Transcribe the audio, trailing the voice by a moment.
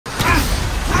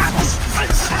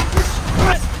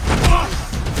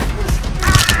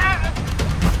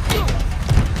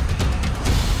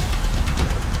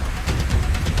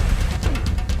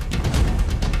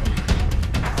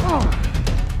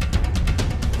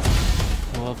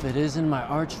Well, if it isn't my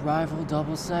arch rival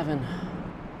 777,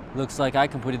 looks like I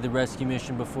completed the rescue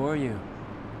mission before you,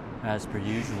 as per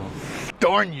usual.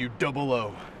 Darn you,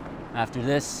 00. After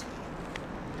this,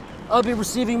 I'll be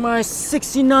receiving my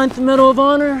 69th Medal of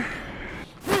Honor.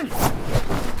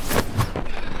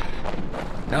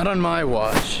 Not on my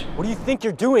watch. What do you think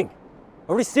you're doing? I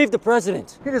already saved the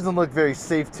president. He doesn't look very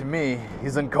safe to me.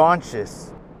 He's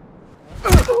unconscious.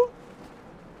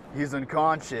 He's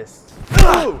unconscious.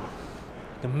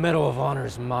 The Medal of Honor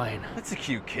is mine. That's a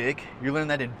cute kick. You learned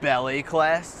that in ballet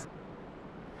class?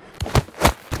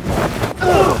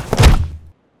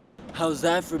 How's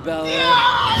that for ballet?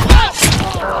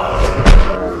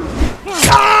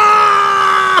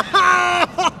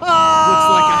 Looks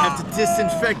like I have to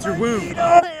disinfect your wound.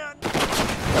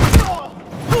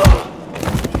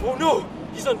 Oh no!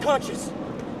 He's unconscious!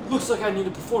 Looks like I need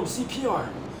to perform CPR.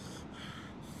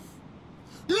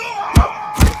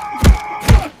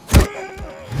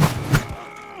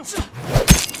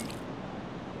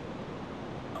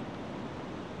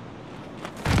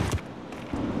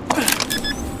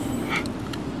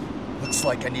 Looks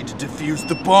like I need to defuse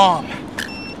the bomb.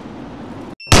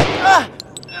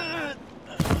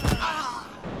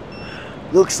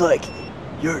 Looks like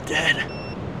you're dead.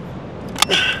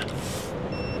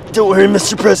 Don't worry,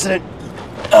 Mr. President.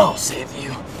 I'll save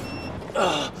you.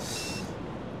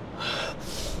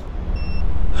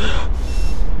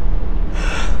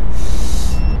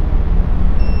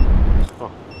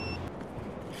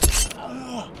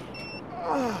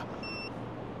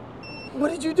 What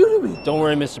did you do to me? Don't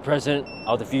worry, Mr. President.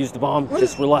 I'll defuse the bomb.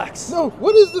 Just relax. No,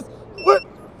 what is this? What?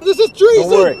 This is treason!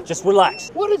 Don't worry, just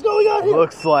relax. What is going on here?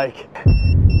 Looks like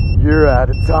you're out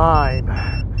of time.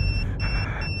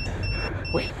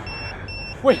 Wait.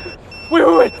 We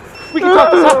can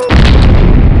talk this out.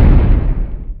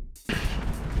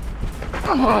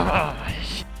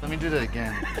 Let me do that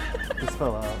again. This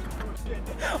fell out.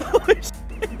 Holy shit,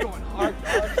 you're going hard,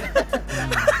 dog.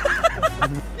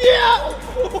 Yeah!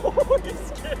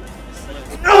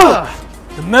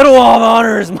 The Medal of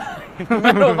Honor is mine. The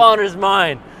Medal of Honor is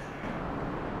mine.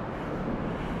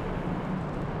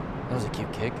 That was a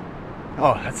cute kick.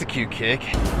 Oh, that's a cute kick.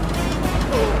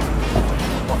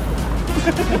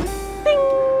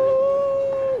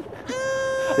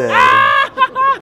 Dead.